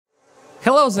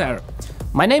Hello there!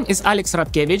 My name is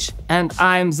Radkevich and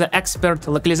I'm the Expert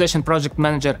Localization Project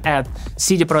Manager at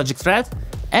CD Projekt Red,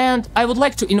 and I would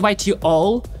like to invite you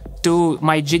all to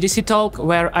my GDC talk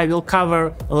where I will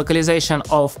cover localization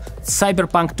of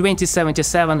Cyberpunk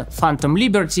 2077 Phantom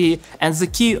Liberty and the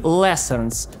key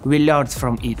lessons we learned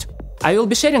from it. I will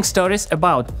be sharing stories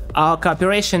about our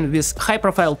cooperation with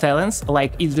high-profile talents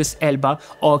like Idris Elba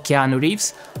or Keanu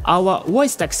Reeves, our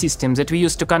voice tag system that we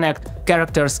use to connect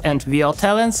characters and VR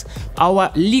talents,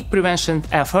 our leak prevention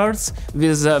efforts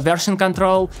with version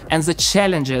control, and the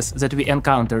challenges that we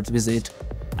encountered with it.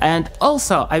 And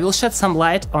also, I will shed some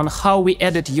light on how we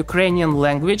added Ukrainian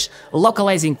language,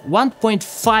 localizing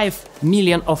 1.5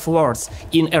 million of words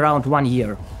in around 1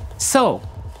 year. So,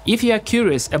 if you are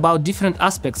curious about different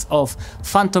aspects of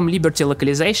Phantom Liberty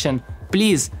localization,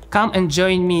 please come and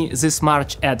join me this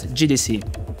March at GDC.